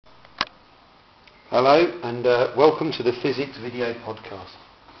Hello and welcome to the Physics Video Podcast.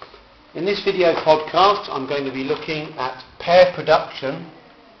 In this video podcast I'm going to be looking at pair production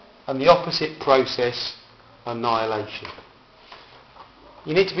and the opposite process, annihilation.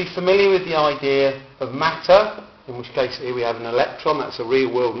 You need to be familiar with the idea of matter, in which case here we have an electron, that's a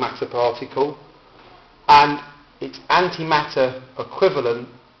real world matter particle, and its antimatter equivalent,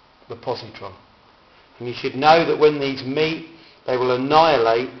 the positron. And you should know that when these meet, they will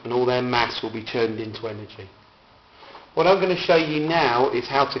annihilate and all their mass will be turned into energy. What I'm going to show you now is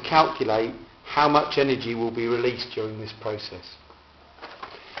how to calculate how much energy will be released during this process.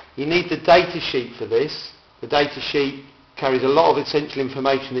 You need the data sheet for this. The data sheet carries a lot of essential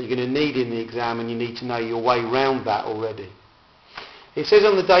information that you're going to need in the exam, and you need to know your way around that already. It says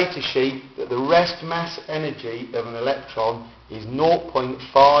on the data sheet that the rest mass energy of an electron is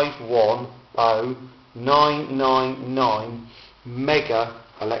 0.510999 mega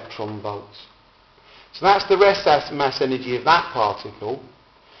electron volts. So that's the rest mass energy of that particle,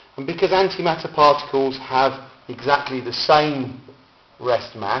 and because antimatter particles have exactly the same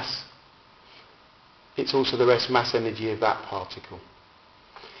rest mass, it's also the rest mass energy of that particle.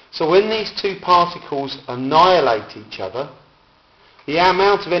 So when these two particles annihilate each other, the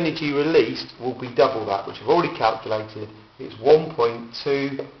amount of energy released will be double that, which I've already calculated. It's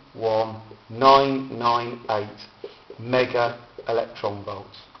 1.21998 mega electron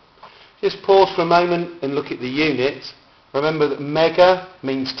volts. Just pause for a moment and look at the units. Remember that mega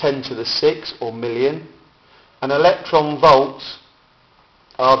means 10 to the 6 or million, and electron volts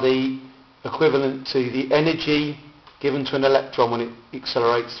are the equivalent to the energy given to an electron when it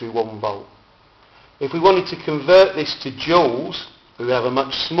accelerates through 1 volt. If we wanted to convert this to joules, we would have a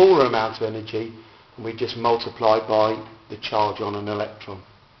much smaller amount of energy, and we just multiply by the charge on an electron.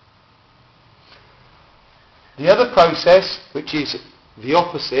 The other process, which is the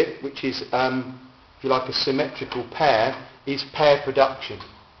opposite, which is, if you like, a symmetrical pair, is pair production.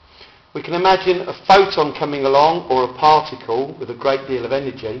 We can imagine a photon coming along, or a particle with a great deal of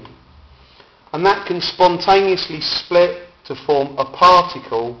energy, and that can spontaneously split to form a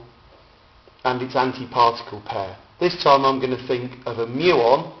particle and its antiparticle pair. This time I'm going to think of a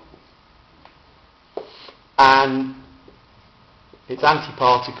muon and its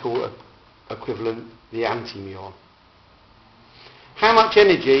antiparticle equivalent, the antimuon. How much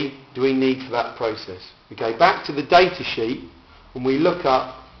energy do we need for that process? We go back to the data sheet and we look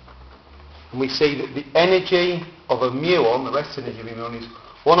up and we see that the energy of a muon, the rest energy of a muon, is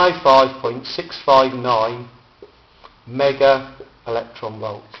 105.659 mega electron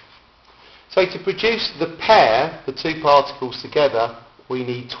volts. So to produce the pair, the two particles together, we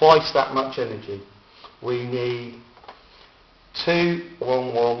need twice that much energy. We need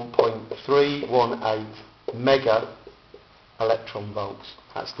 211.318 mega electron volts.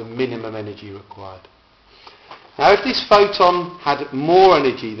 That's the minimum energy required. Now if this photon had more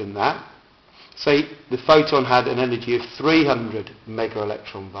energy than that, say the photon had an energy of 300 mega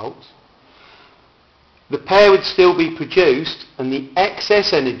electron volts, the pair would still be produced, and the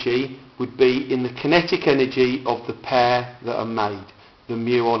excess energy would be in the kinetic energy of the pair that are made, the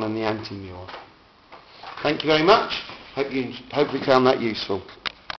muon and the antimuon. Thank you very much. Hope you found that useful.